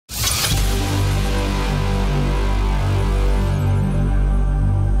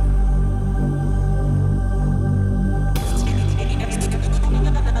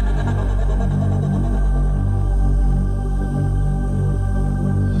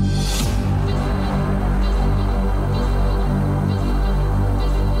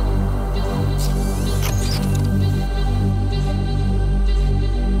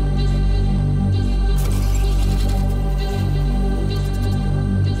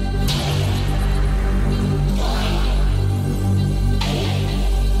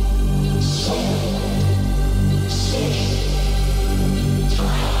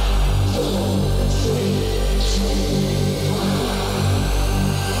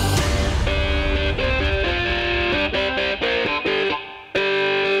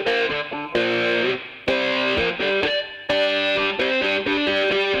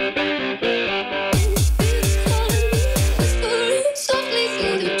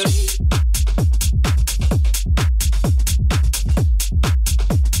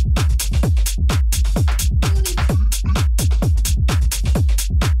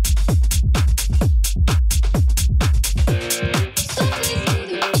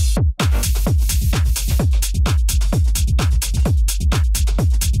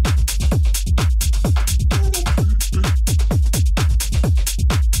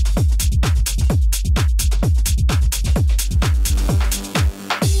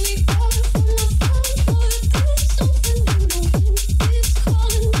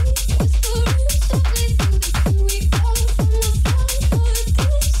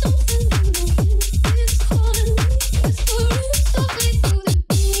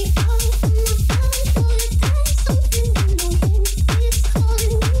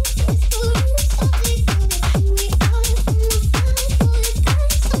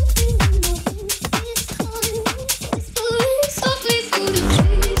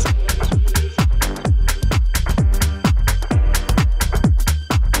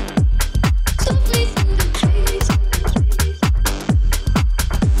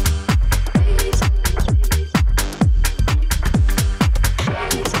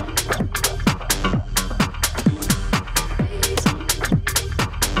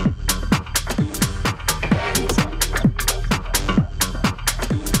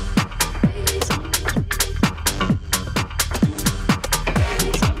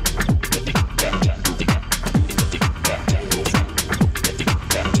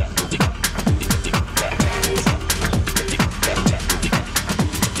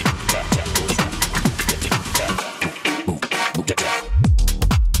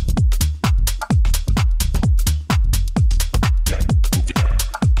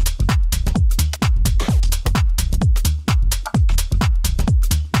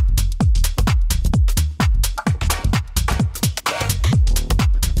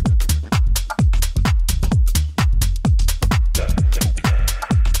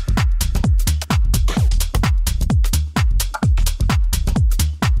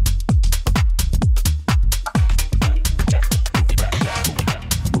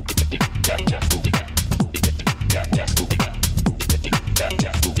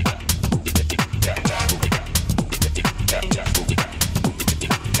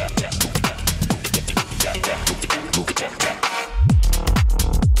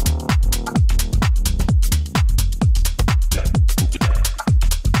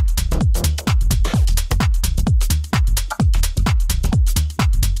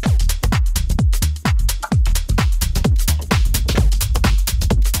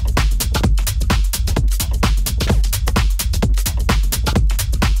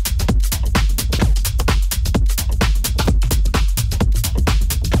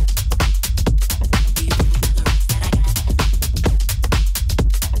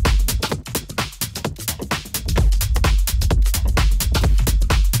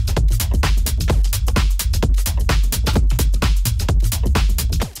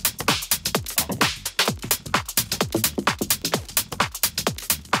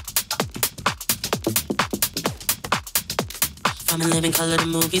From a living color to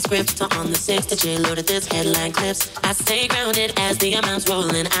movie script to on the 6 to J-loaded this headline clips. I stay grounded as the amounts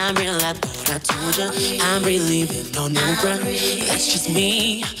rolling. I'm real, I thought I told ya. I'm relieving, no bruh. That's just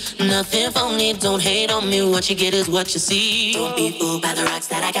me. Nothing phony, don't hate on me. What you get is what you see. Don't be fooled by the rocks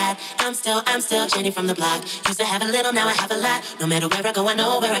that I got. I'm still Jenny from the block. Used to have a little, now I have a lot. No matter where I go, I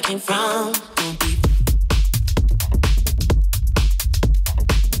know where I came from. Don't be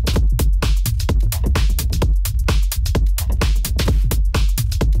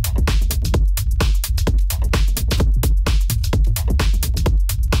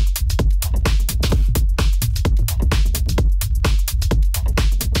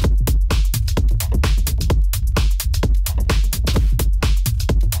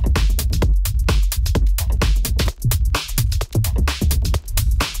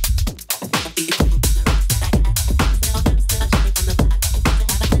be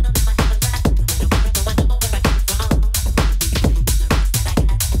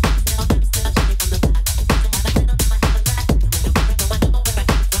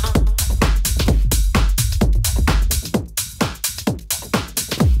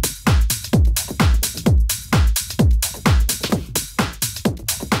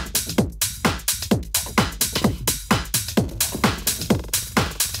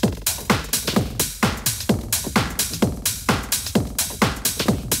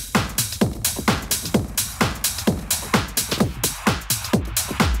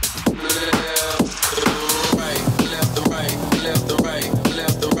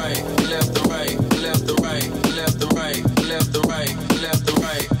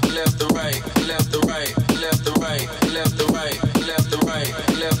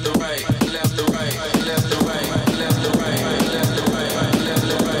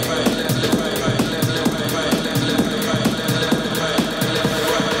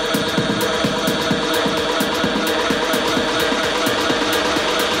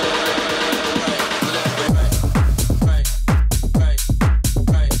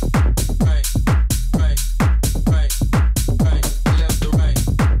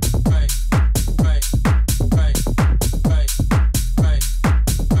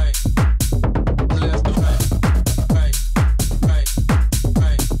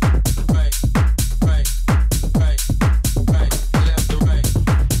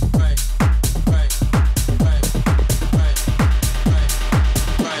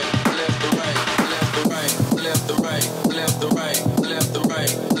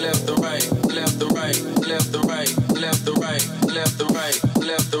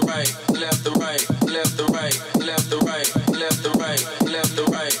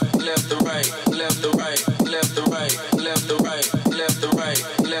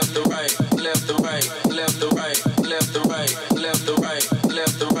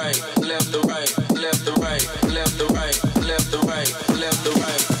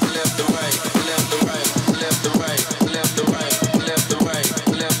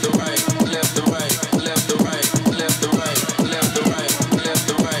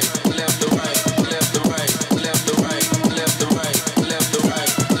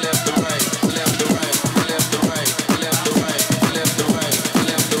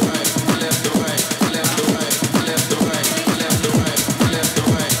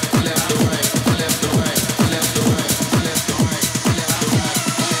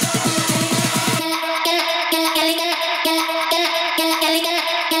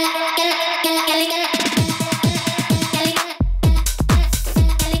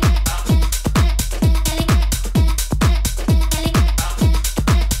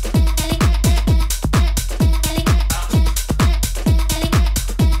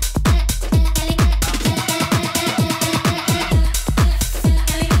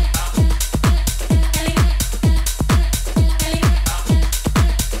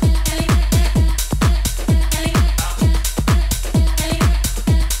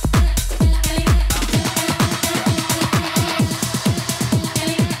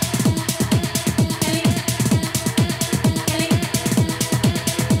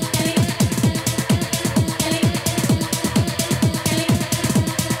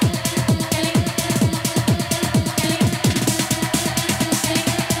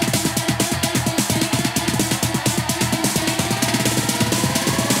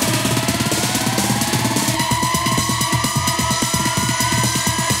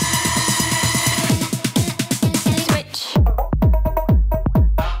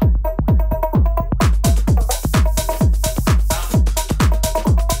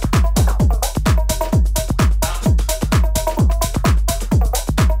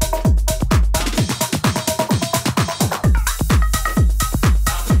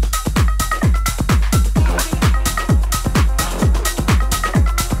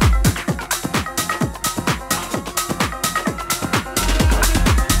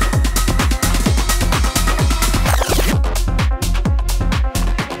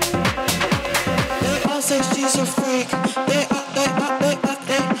freak.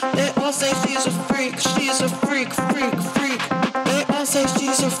 They all say she's a freak. She's a freak, freak, freak. They all say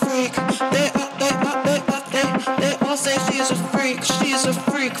she's a freak. They all say she's a freak. She's a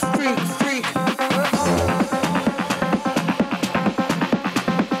freak, freak, freak.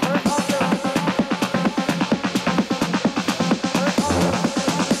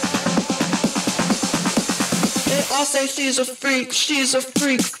 I say she's a freak, she's a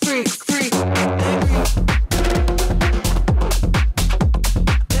freak, freak, freak.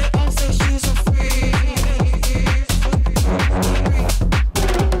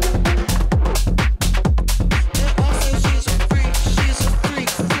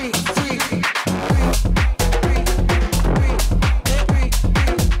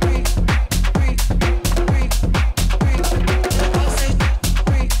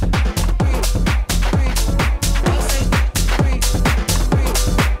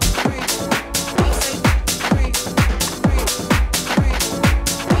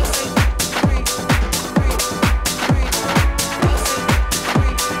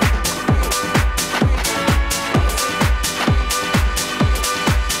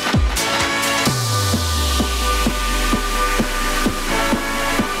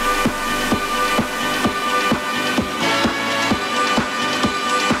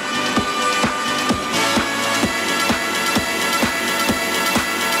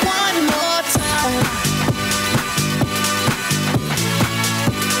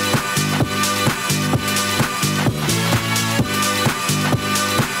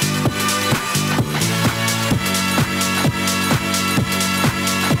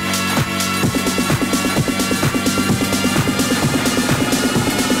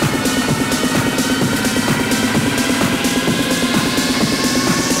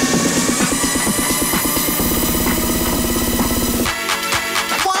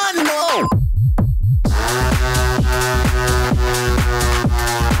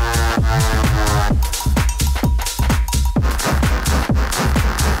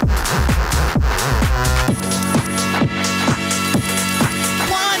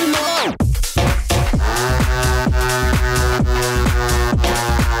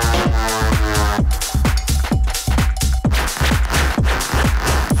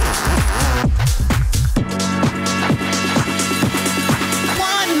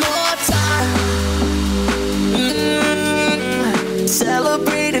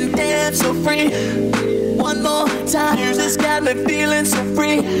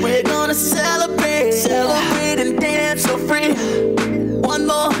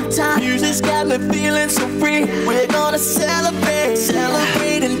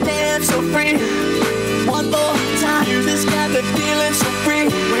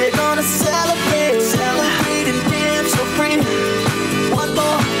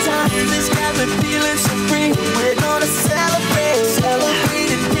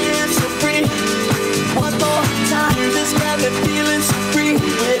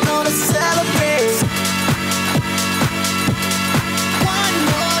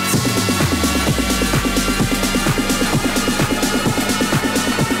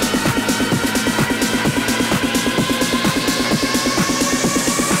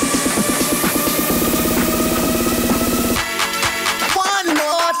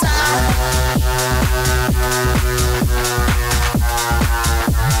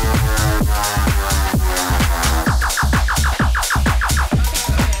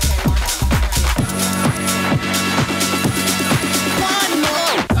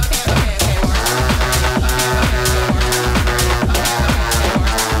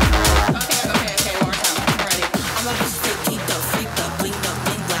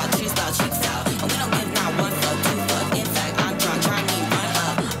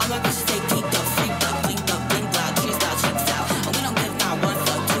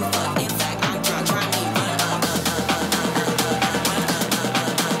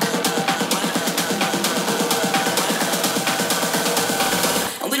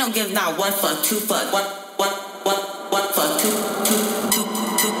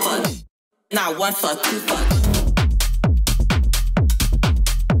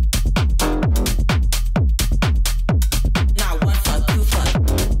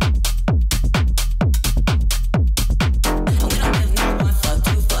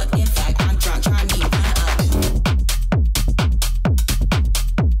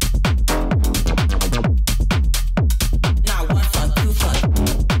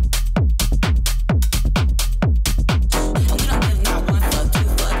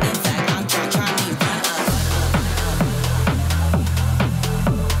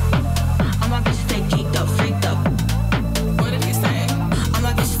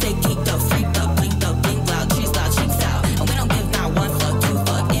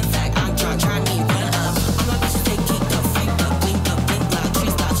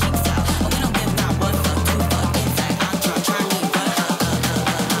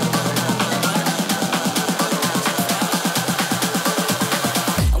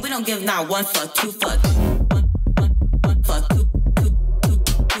 give not one fuck, two fuck. One fuck, two, two, two,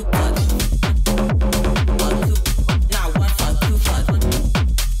 two fuck. Fuck, two, not one fuck, two fuck. We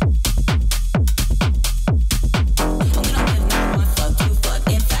don't give not one fuck, two fuck.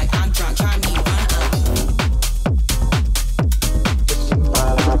 In fact, I'm drunk, trying me one up.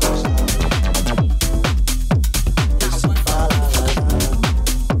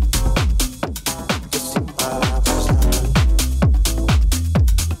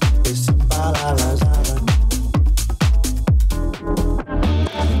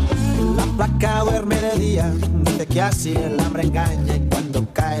 Duerme de día, dice que así el hambre engaña y cuando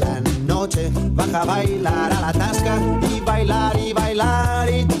cae la noche baja a bailar a la tasca y bailar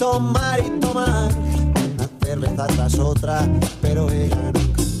y tomar una cerveza tras otra, pero ella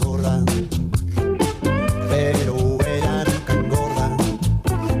nunca engorda, pero ella nunca engorda.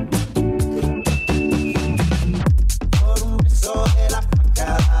 Por un beso de la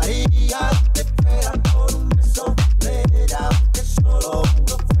flaca daría te fuera, por un beso de ella que solo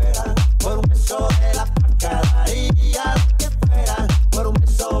uno fuera. Por un beso de la flaca daría que fuera, por un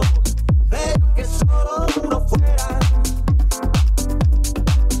beso de que solo uno fuera.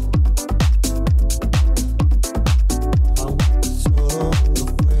 Aunque solo uno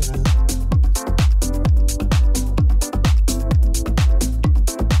fuera.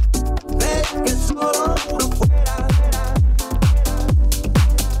 De que solo uno fuera.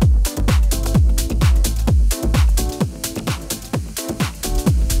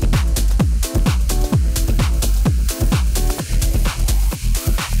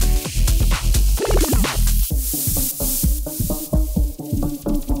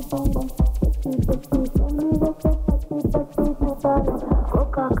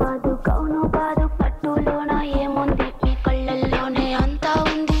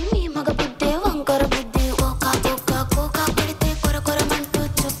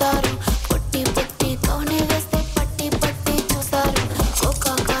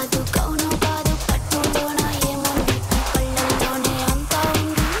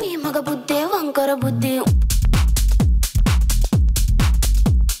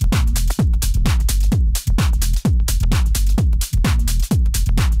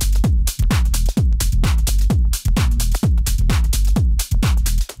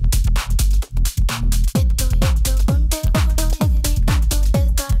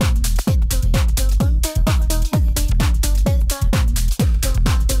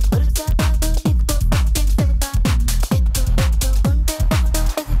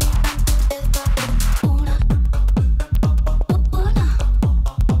 Una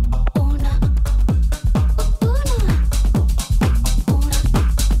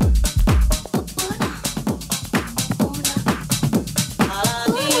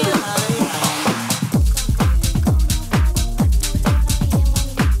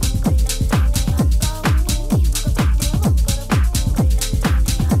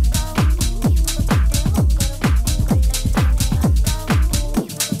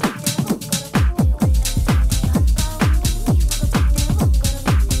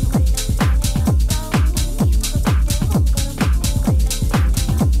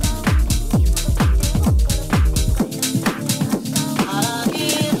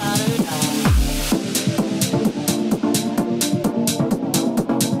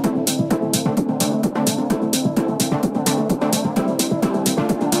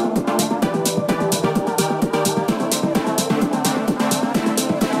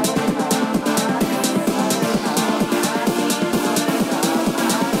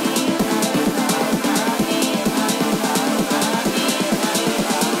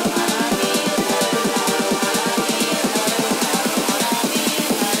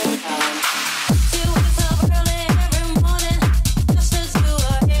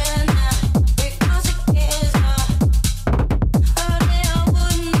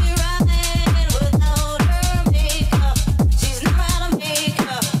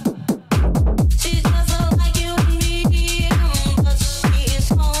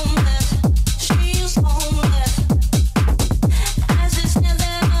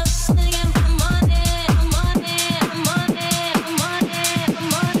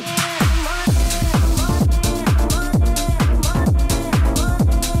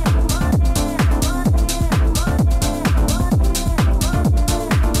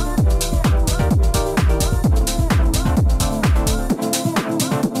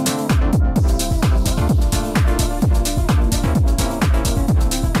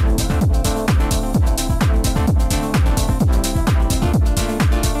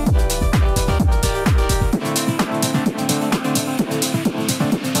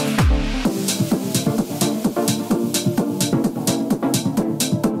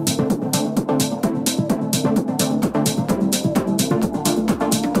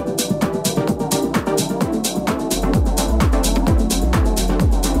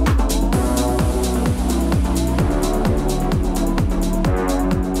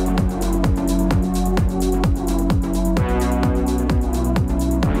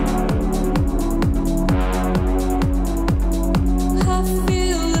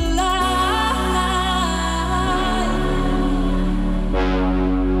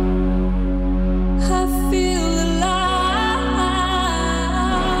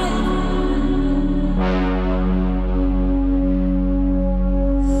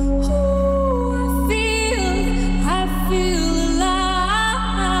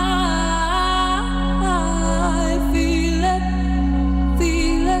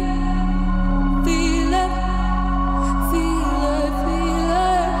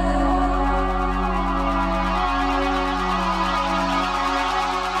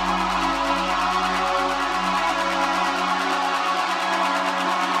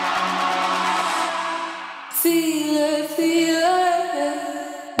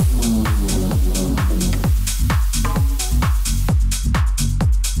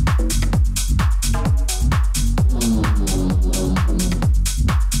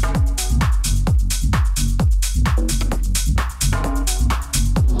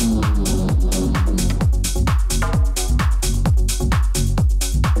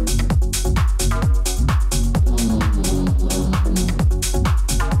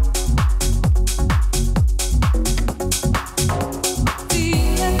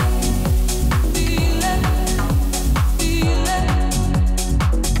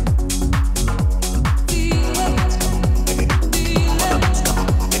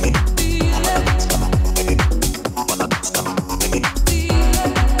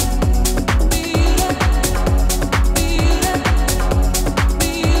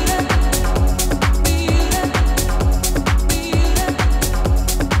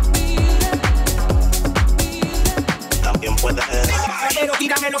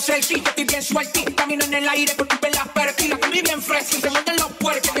selfie. Yo estoy bien suelti, camino en el aire con tu pela pertila. Que vi bien fresco, se mueven los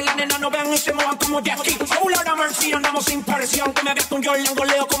puertos. Que la nena no vean y se mojan como Jackie. Oh, Lord of mercy, andamos sin presión. Que me veas con Jordan,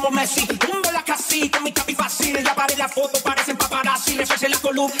 goleo como Messi. Un bola casi, con mi capi fácil. Ya paré la foto, parecen paparazzi. Le ofrece la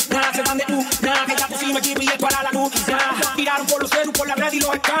columna, se van de una. Que ya pusimos GPS para la luz. Tiraron por los celus, por la red y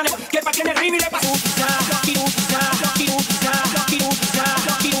los escáneres. Que pa' quien el rim y le pasó.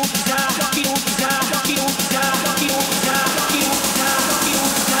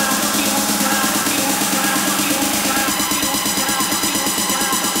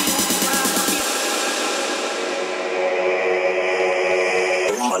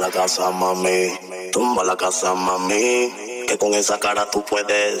 Tumba la casa, mami, que con esa cara tú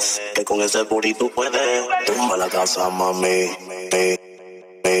puedes, que con ese booty tú puedes. Tumba la casa, mami,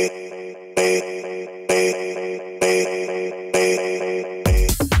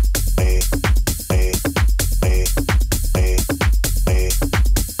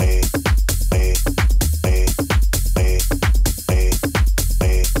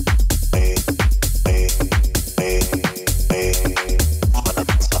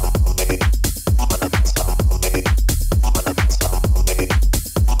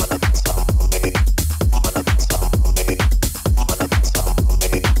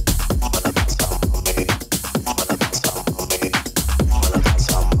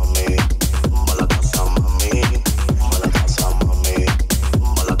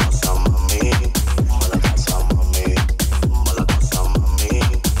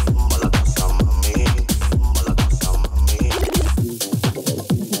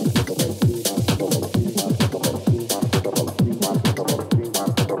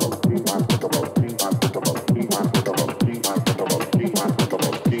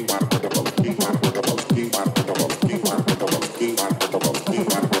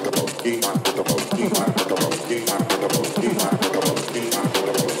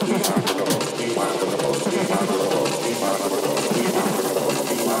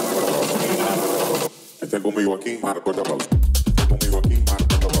 Conmigo aquí, Marco de Paus. Conmigo aquí,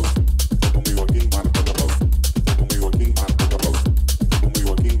 Marco de Paus. Conmigo aquí, Marco de Paus. Conmigo aquí, Marco de Paus.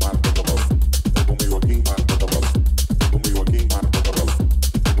 Conmigo aquí, Marco de Paus. Conmigo aquí, Marco de Paus. Conmigo aquí, Marco de Paus.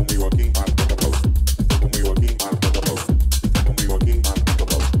 Conmigo aquí, Marco de Paus. Conmigo aquí, Marco de Paus. Conmigo aquí, Marco de Paus. Conmigo aquí, Marco de Paus. Conmigo aquí, Marco de Paus.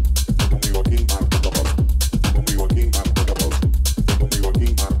 Conmigo aquí, Marco de Paus. Conmigo aquí, Marco de Paus. Conmigo aquí, Marco de Paus.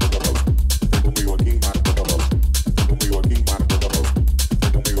 Conmigo aquí, Marco de Paus.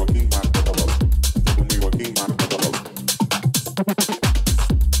 Conmigo aquí, Marco de Paus.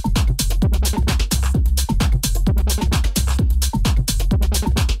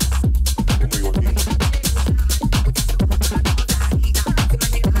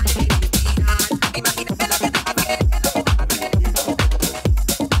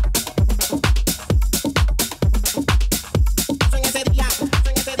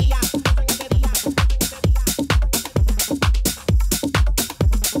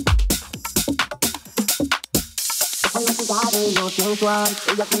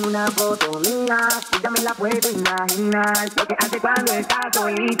 Ella tiene una foto mía, ella me la puedo imaginar. Lo que hace cuando está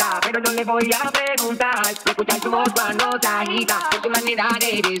solita, pero yo le voy a preguntar. Escuchar su voz cuando se agita, por su manera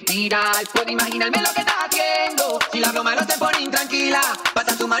de respirar. Puedo imaginarme lo que está haciendo. Si la broma no se pone intranquila,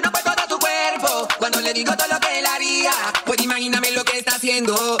 pasa su mano por todo su cuerpo. Cuando le digo todo lo que él haría, puedo imaginarme lo que está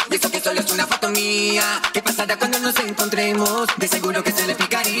haciendo. Y eso que solo es una foto mía. ¿Qué pasará cuando nos encontremos? De seguro que se le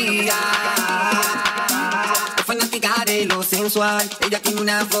picaría. Es fanática de lo sensual. Ella tiene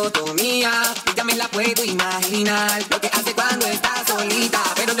una foto mía, ella me la puedo imaginar. Lo que hace cuando está solita,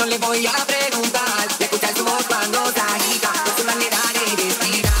 pero yo le voy a preguntar. Escuchar su voz cuando se agita, por su manera de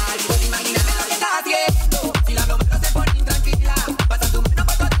respirar. Puedo imaginarme lo que está haciendo. Si la broma no se pone intranquila, pasa su mano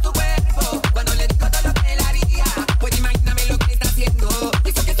por todo su cuerpo. Cuando le digo todo lo que él haría, puedo imaginarme lo que está haciendo. Y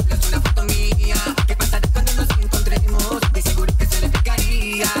eso que solo es una foto mía. ¿Qué pasará cuando nos encontremos? De seguro que se le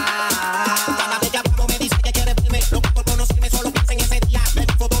picaría. Cada vez que hablamos me dice que quiere verme, loco por conocerme, solo piensa en ese día.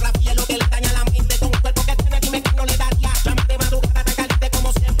 Ver fotografía es lo que le daña la mente. Con un cuerpo que tiene, dime que no le daría. Llama de madrugada tan caliente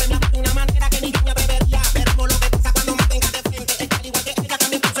como siempre, me habla de una manera que ni yo me atrevería. Veremos lo que pasa cuando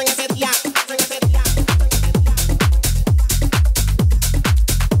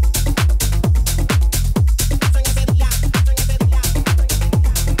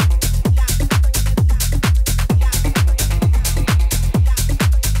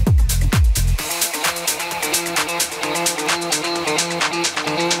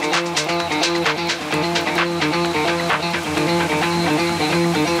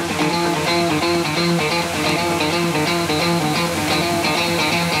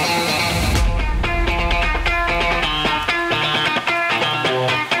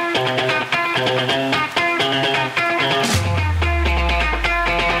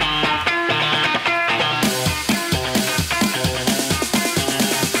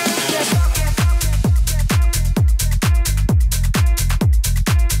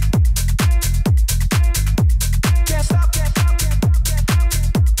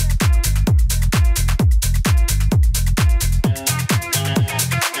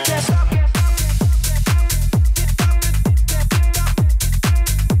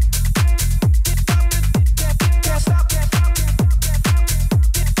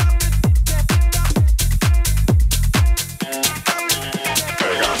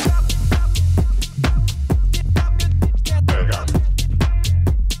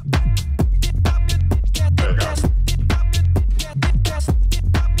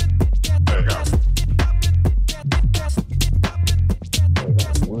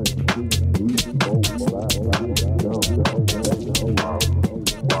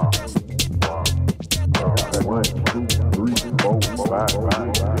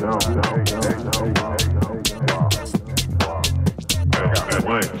One,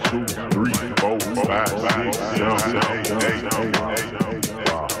 two, three, four, five, six, seven, eight.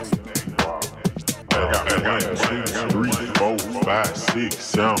 One, two, three, four, five, 6,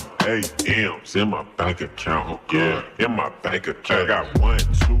 7, 8 M's in my bank account. Yeah, in my bank account. I got 1,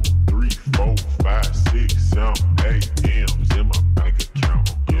 2, 3, 4, 5, 6, 7, 8 M's in my bank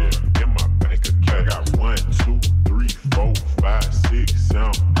account. Yeah, in my bank account. I got 1, 2, 3, 4, 5, 6,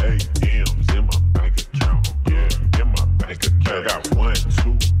 7, 8 M's in my bank account. Yeah, in my bank account. I got 1,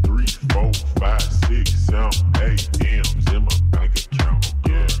 2, 3, 4, 5, 6, 7, 8 M's in my bank account.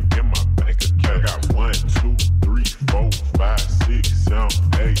 Yeah, in my bank account. I got 1, 2, 3, 4, 5, 6, 7,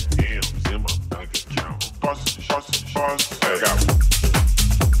 8 M's in my bank account. I got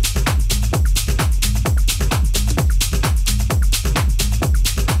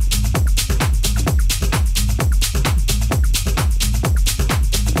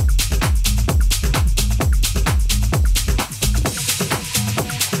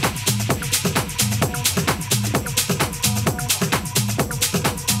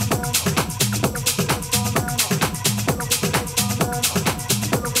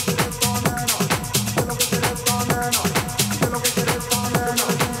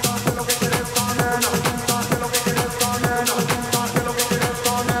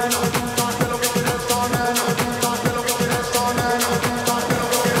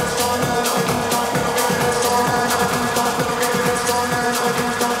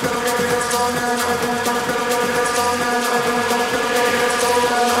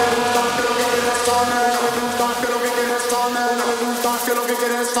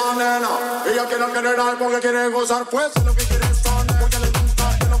porque quiere gozar, pues lo que quiere es toner, porque le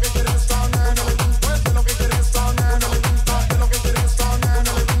gusta, que lo que quiere es toner, no le gusta, que lo que quiere es toner, no le gusta, que lo que quiere es toner,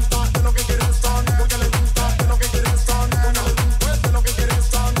 no le gusta, que lo que quiere es toner, porque le gusta, que lo que quiere es toner, no le gusta, que lo que quiere es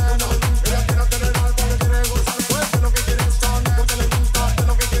toner, no le gusta, ella quiere tener algo porque quiere gozar, pues que lo que quiere es toner, porque le gusta, que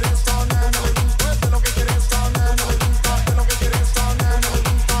lo que quiere es toner, no le gusta, que lo que quiere es toner, no le gusta, que lo que quiere es toner, no le gusta, que lo que quiere es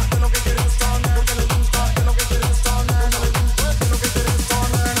toner, porque le gusta, que lo que quiere es toner, no le gusta, que lo que quiere es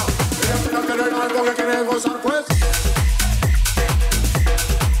toner, no, ella quiere tener algo que quiere gozar, pues.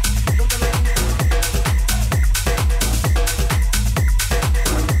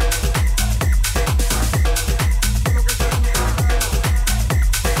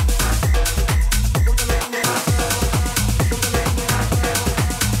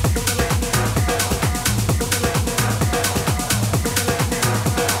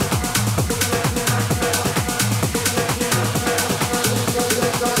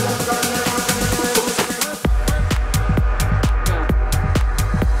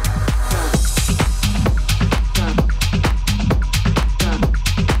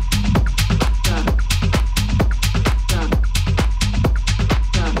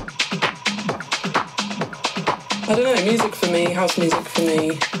 I don't know, music for me, house music for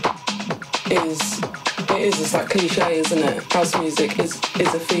me it's that cliche, isn't it? House music is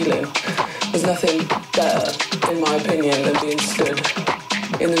a feeling. There's nothing better, in my opinion, than being stood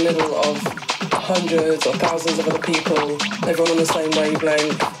in the middle of hundreds or thousands of other people, everyone on the same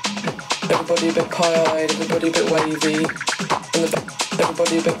wavelength, everybody a bit pie-eyed, everybody a bit wavy,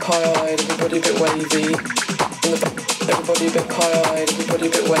 everybody a bit pie-eyed, everybody a bit wavy, everybody a bit pie-eyed, everybody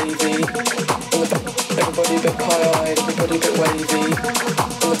a bit wavy, everybody a bit pie-eyed, everybody a bit wavy,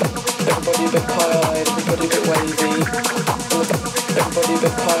 everybody a bit pie-eyed, everybody a bit wavy, everybody a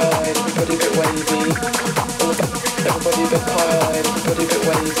bit pie-eyed, everybody a bit wavy, everybody a bit pie-eyed, everybody a bit wavy, everybody a bit pie-eyed, everybody a bit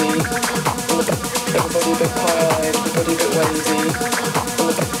wavy, everybody a bit pie-eyed, everybody a bit wavy,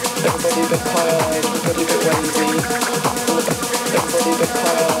 everybody a bit pie-eyed, everybody a bit wavy, everybody a bit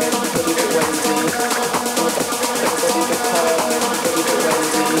pie-eyed, everybody a bit wavy.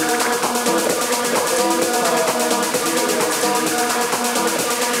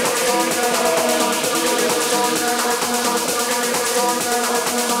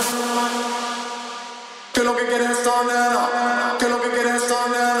 Que lo que quiere es toner, que lo que quiere es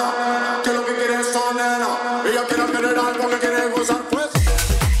toner, que lo que quiere es toner. Ella quiere tener algo que quiere gozar, pues.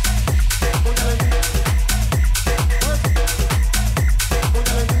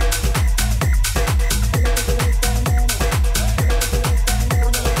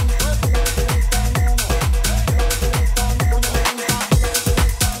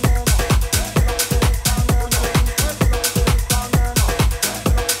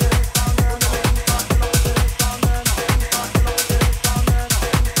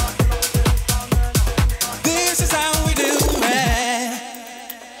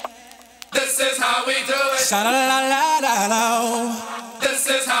 Sha-la-la-la-la-la. This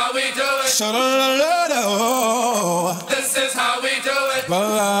is how we do it. Sha-la-la-la-la. This is how we do it.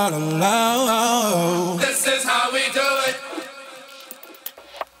 This is how we do it.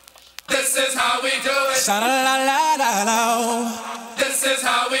 This is how we do it. This is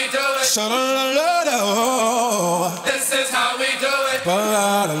how we do it. This is how we do it.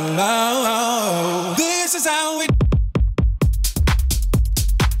 This is how we.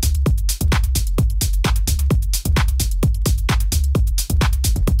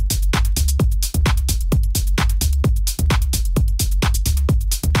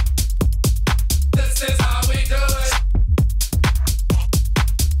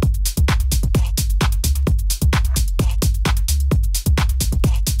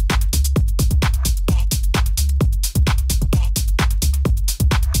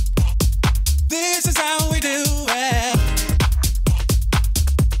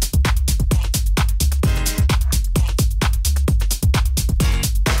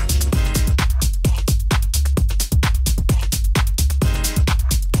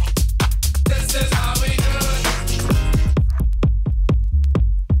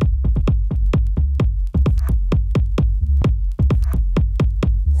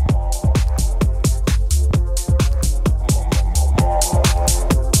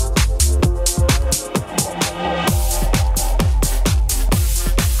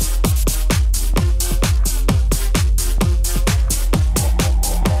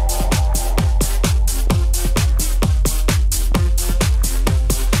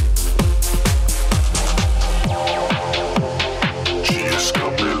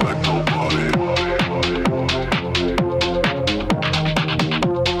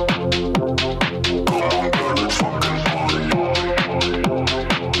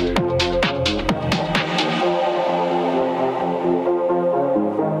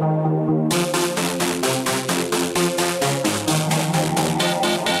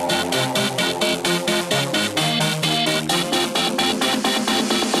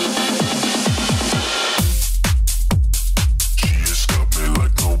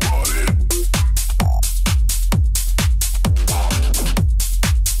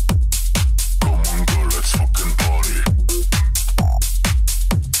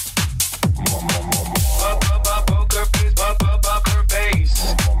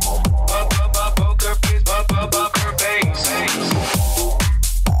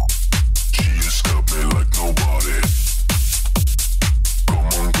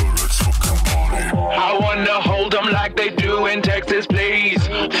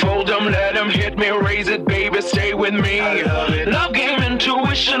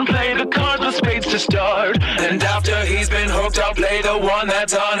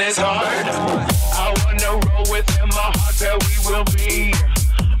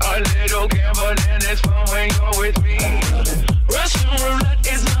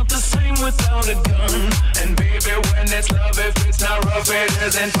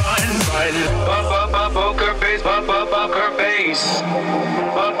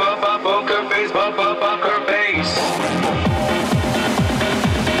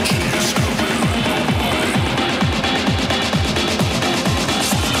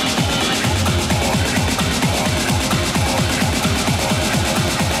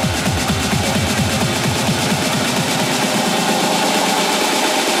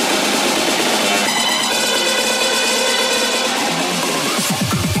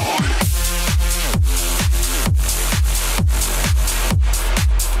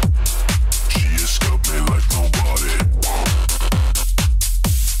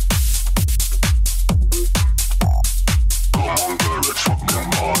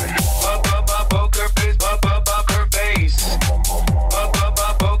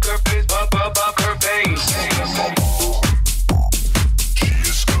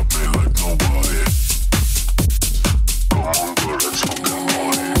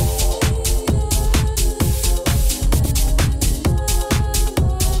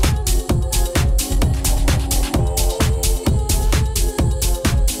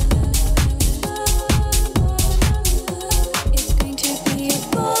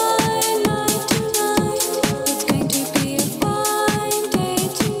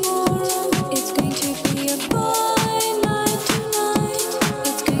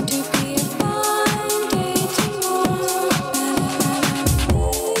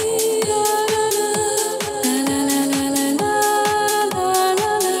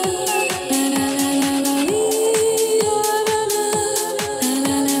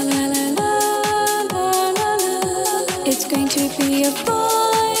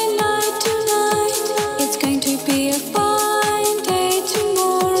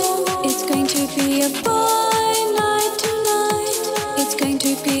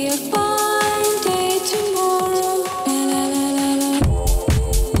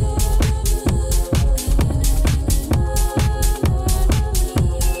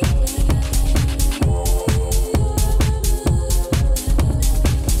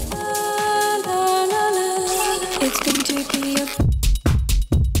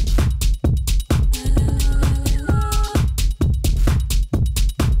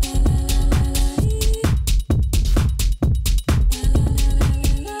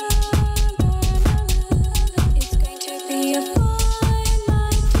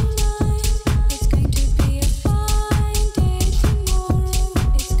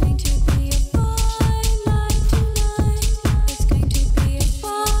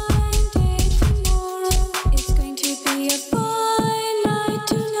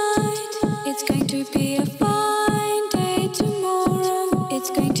 to be a fine day tomorrow. It's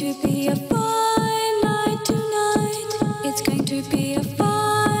going to be a fine night tonight. It's going to be a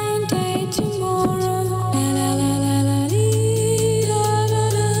fine day tomorrow. La la la la la dee, la la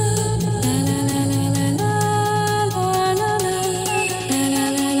la la la la la la la la la la la la la dee, la la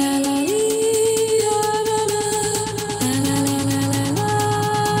la la la la la la la.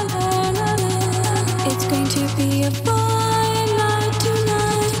 It's going to be a fine night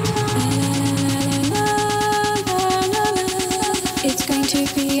tonight. La la la la la la la. It's going to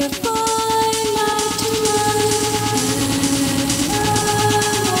be a fine night tonight.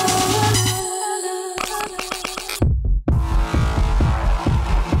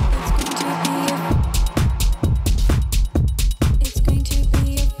 It's going to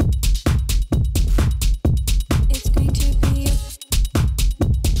be a it's going to be a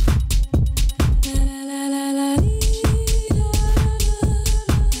la la la la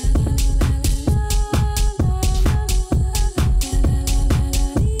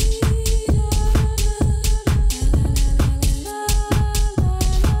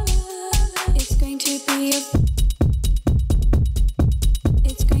it's going to be a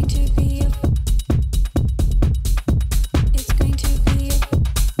it's going to be a it's going to be a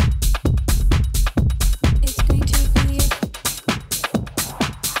it's going to be a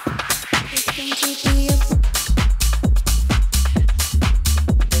it's going to be a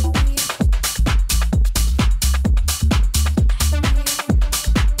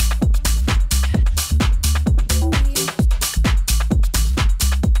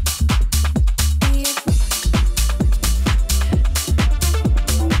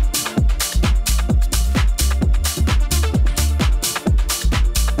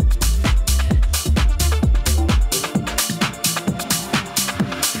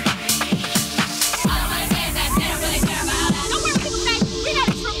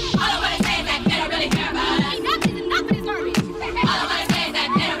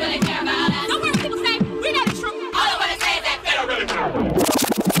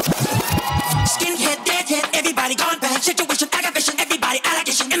Skinhead, deadhead, everybody gone bad. Situation, aggravation, everybody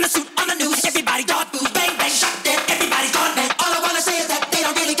allegation. In the suit, on the news, everybody dog food. Bang, bang, shot dead, everybody's gone bad. All I wanna say is that they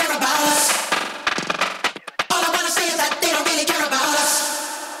don't really care about us. All I wanna say is that they don't really care about us.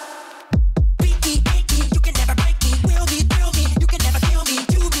 Beat me, hate me, you can never break me. Will me, thrill me, you can never kill me.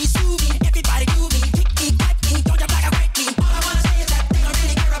 Do me, sue me, everybody do me. Kick me, crack me, don't you black or break me. All I wanna say is that they don't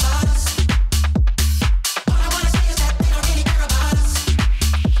really care about us. All I wanna say is that they don't really care about us.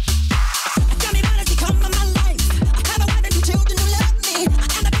 Tell me what has become of my life? I have a wife and 2 children who love me.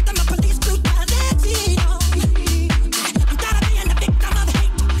 I am the victim of police brutality. I'm tired of being the victim of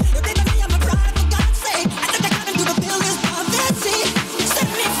hate. If they believe I'm a bride, for God's sake, I think I got into the fill this poverty. Set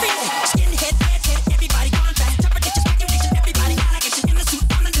me free. Skinhead, deadhead, everybody gone bad. Interpretation, speculation, everybody allegation. In the suit,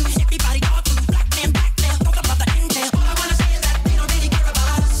 on the news, everybody dog food. Black man, blackmail, talk about the intel. All I wanna say is that they don't really care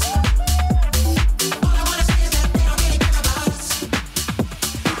about us. All I wanna say is that they don't really care about us.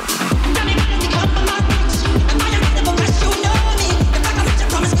 Tell me what has become of my roots. Am I a man of a rest? You know me. If I can reach and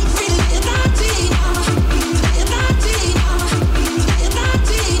promise me free liberty, liberty,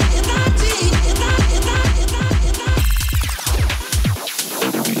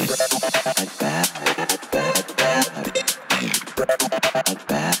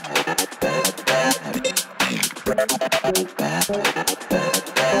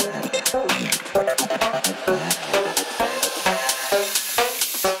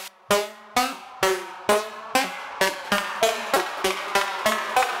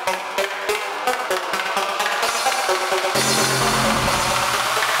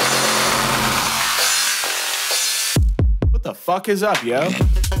 What the fuck is up, yo?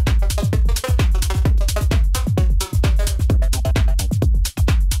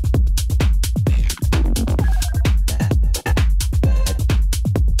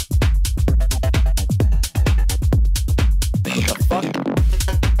 What the fuck?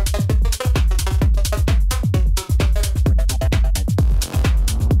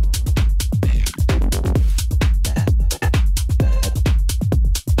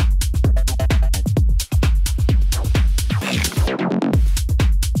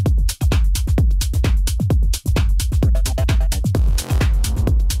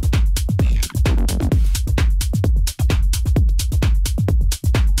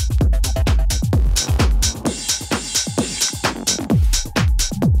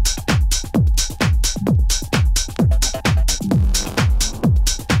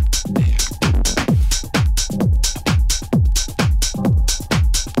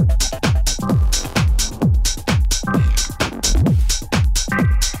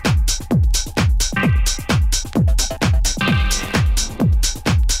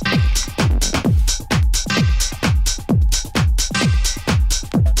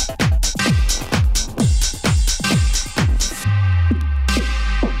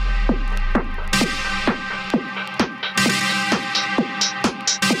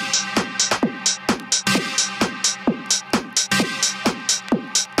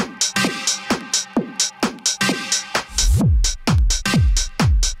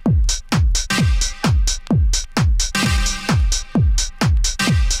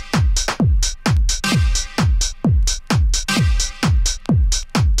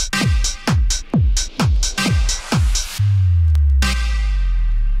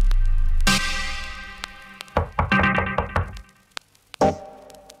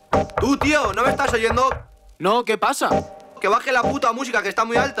 Tú, tío, ¿no me estás oyendo? No, ¿qué pasa? Que baje la puta música, que está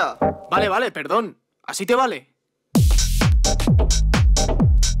muy alta. Vale, vale, perdón. ¿Así te vale?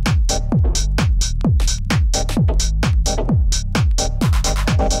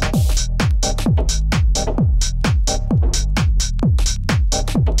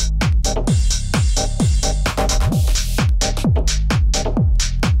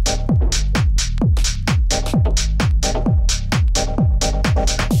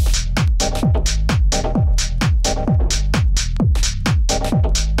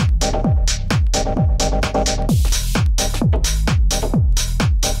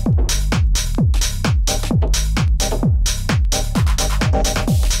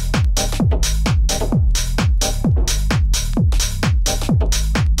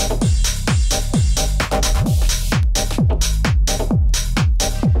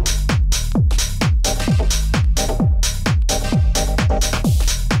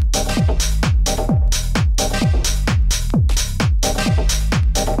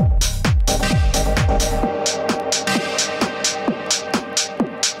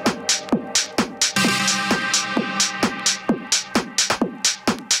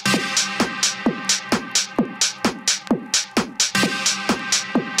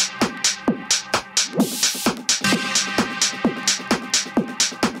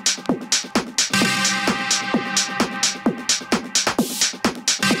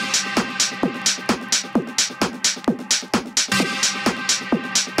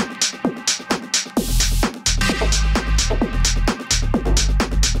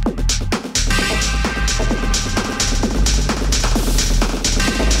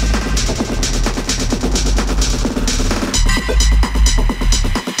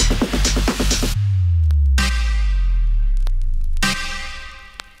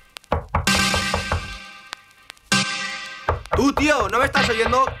 Tú, tío, ¿no me estás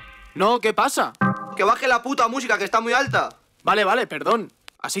oyendo? No, ¿qué pasa? Que baje la puta música, que está muy alta. Vale, vale, perdón.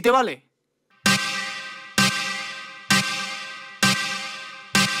 ¿Así te vale?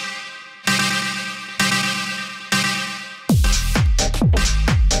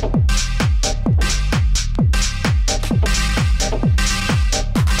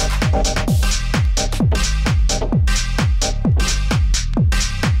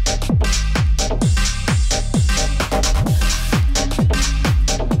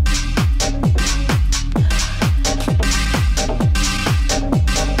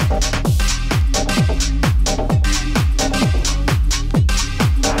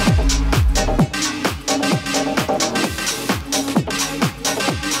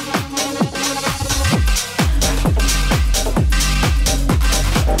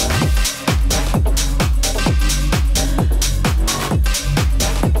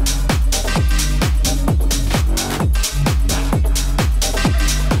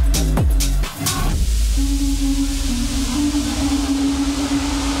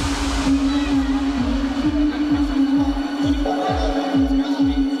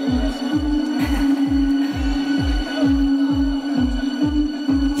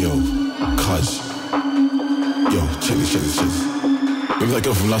 Remember that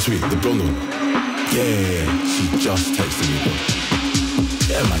girl from last week, the blonde one? Yeah, she just texted me, bro.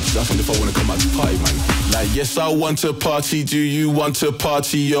 Yeah, man, she's asking if I wanna come out to party, man. Like, yes, I want to party. Do you want to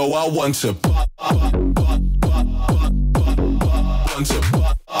party? Yo, I want to party.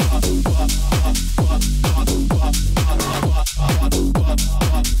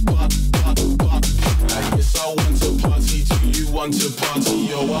 Yes, I want to party. Do you want to party?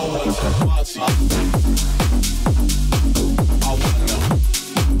 Yo, I want to party.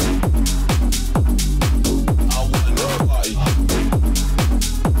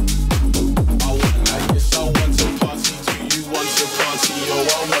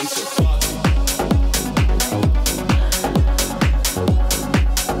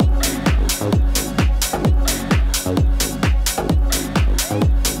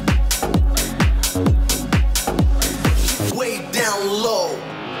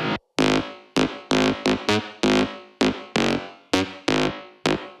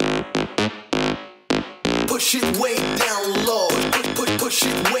 Push it way down low. Push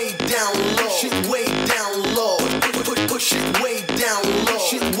it way down low. Push it way down low. Push it way down low.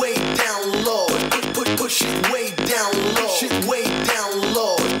 Push it way down low. Push it way down low. Push it way down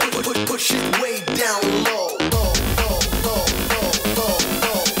low. Push it way down low.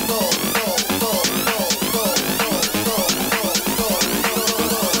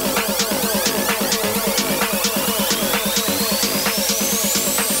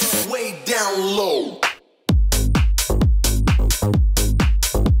 Way down low.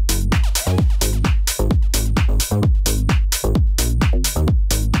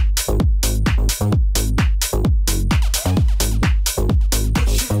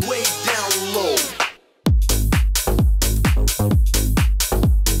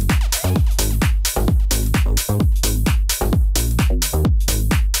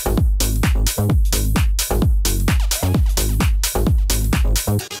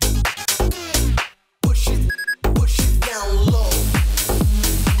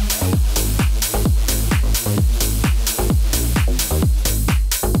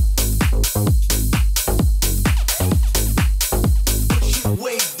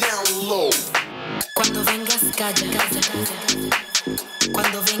 calla.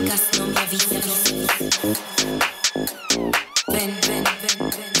 Cuando vengas no me avises. Ven,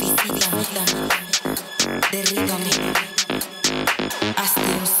 visítame, derríbame, hazte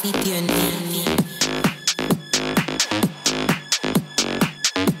un sitio en mí.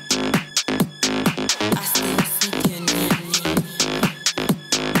 Hazte un sitio en mí.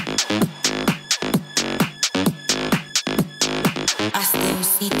 Hazte un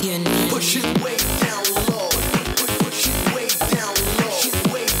sitio en mí. Push it way down low. Push it way down low. Push it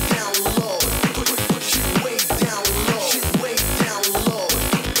way down low. Push it way down low.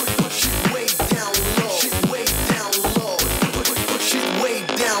 Push it way down low. Push it way down low. Push it way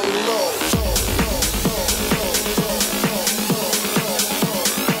down low. Push it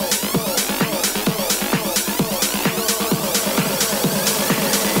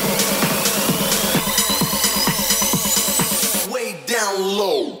way down low. Way down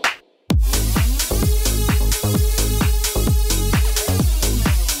low.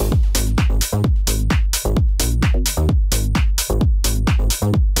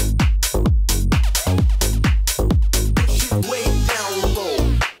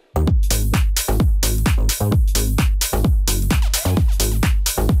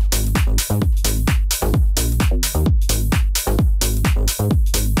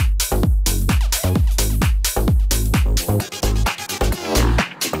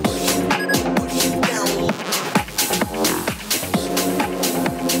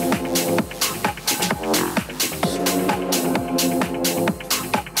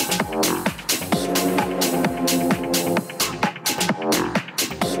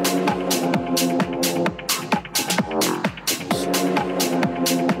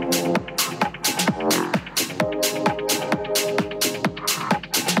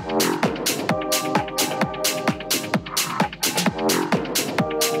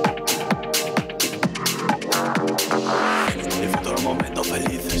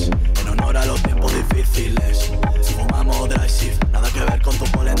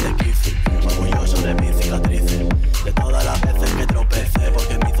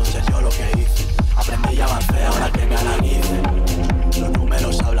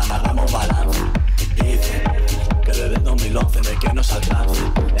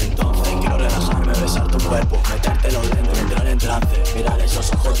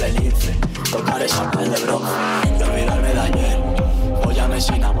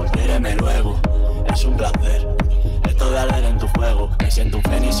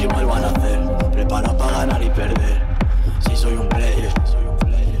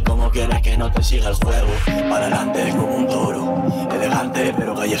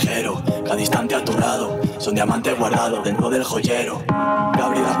 Dentro del joyero, que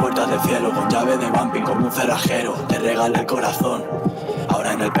abrí las puertas del cielo con llave de vamping como un cerrajero. Te regalé el corazón,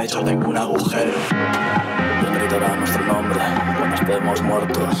 ahora en el pecho tengo un agujero. ¿Quién gritará nuestro nombre cuando estemos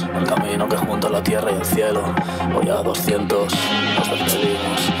muertos? En el camino que junta la tierra y el cielo. Hoy a 200 nos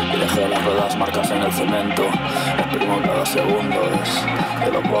despedimos y dejé las ruedas marcas en el cemento. Exprimo cada segundo, es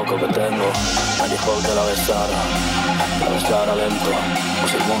de lo poco que tengo. Me dijo que la besara lento, como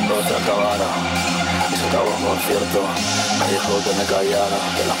si el mundo se acabara. Y se acabó, por cierto. Me dijo que me callara,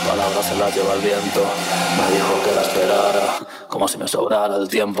 que las palabras se las lleva el viento. Me dijo que la esperara, como si me sobrara el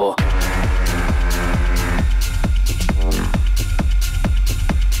tiempo.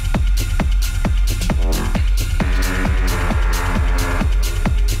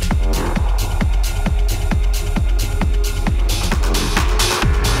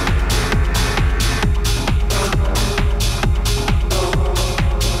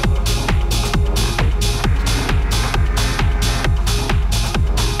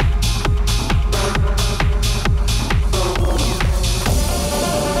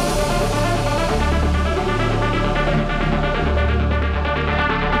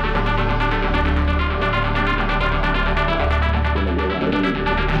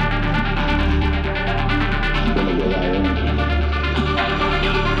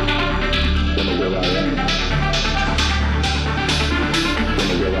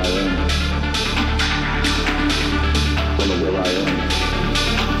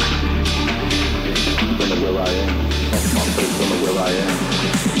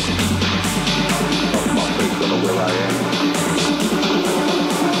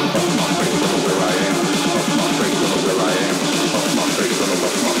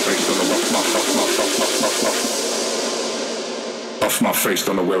 My face,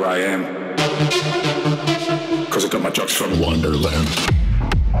 don't know where I am, 'cause I got my drugs from Wonderland.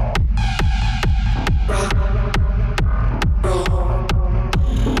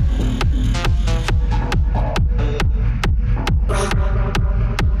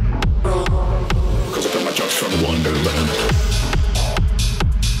 Cause I got my drugs from Wonderland.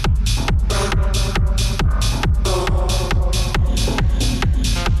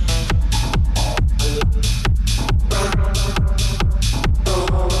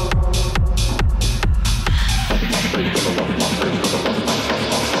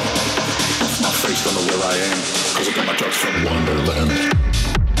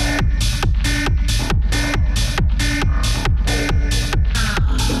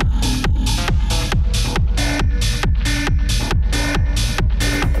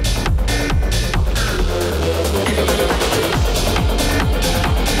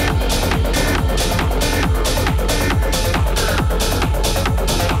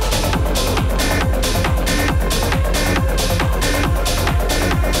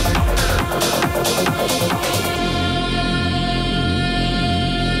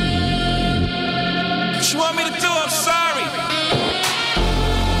 What you want me to do? I'm sorry.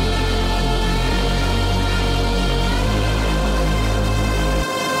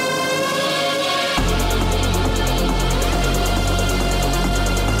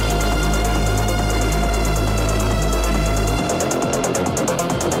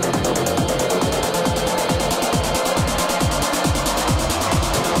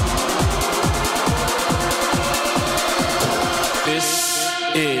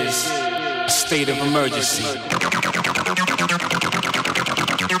 Is a state of emergency.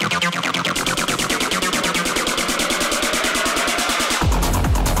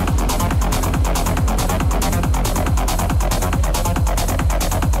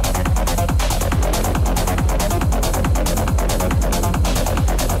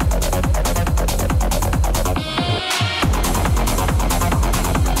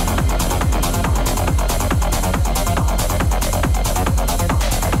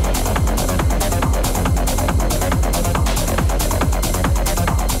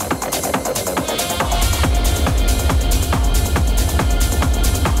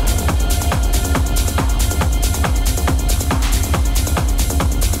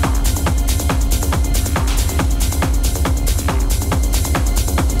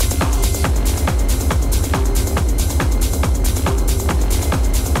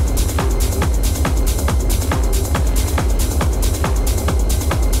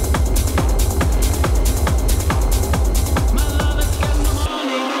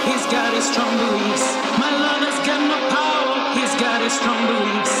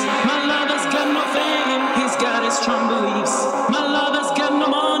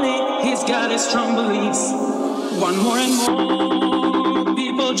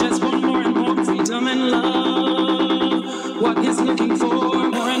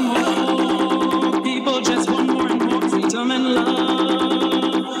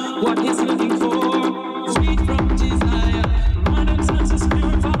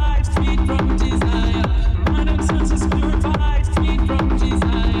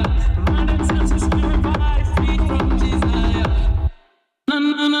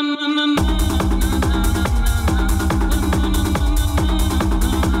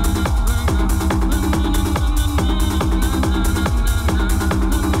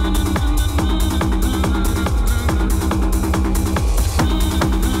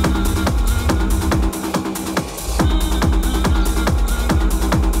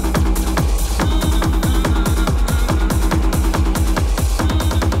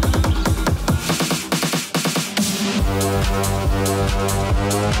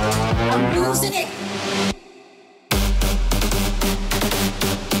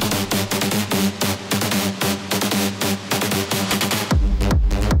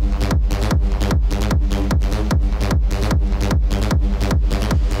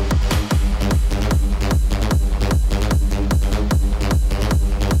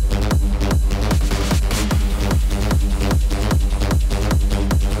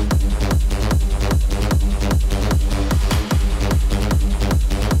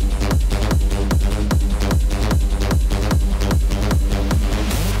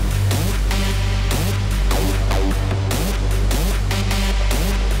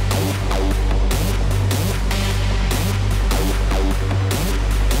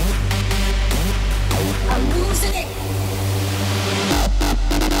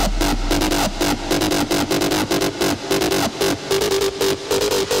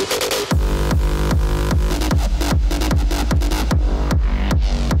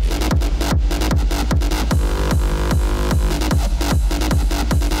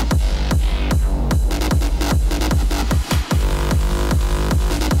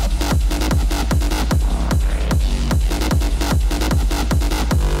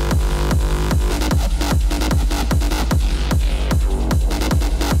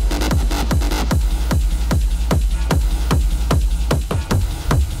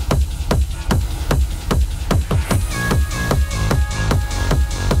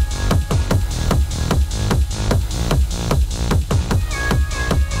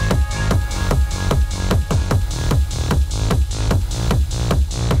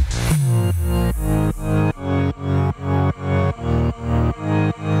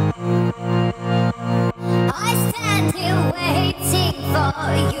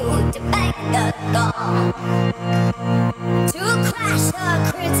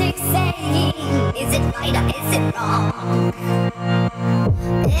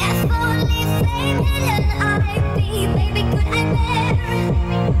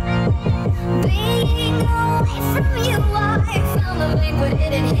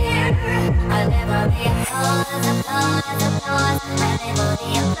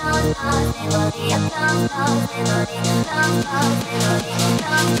 We'll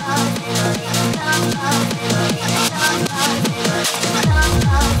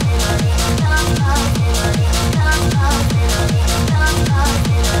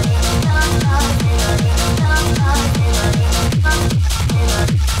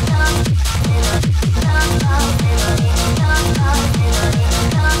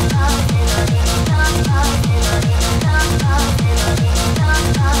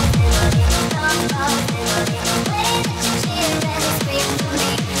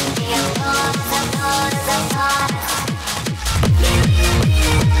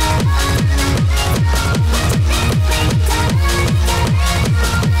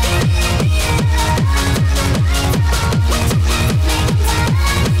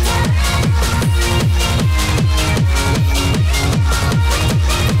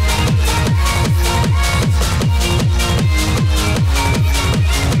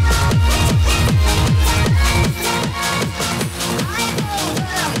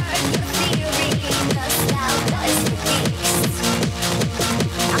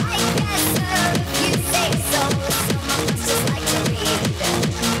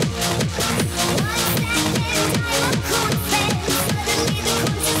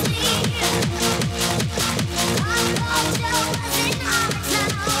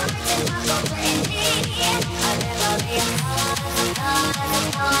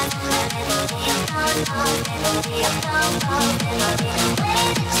be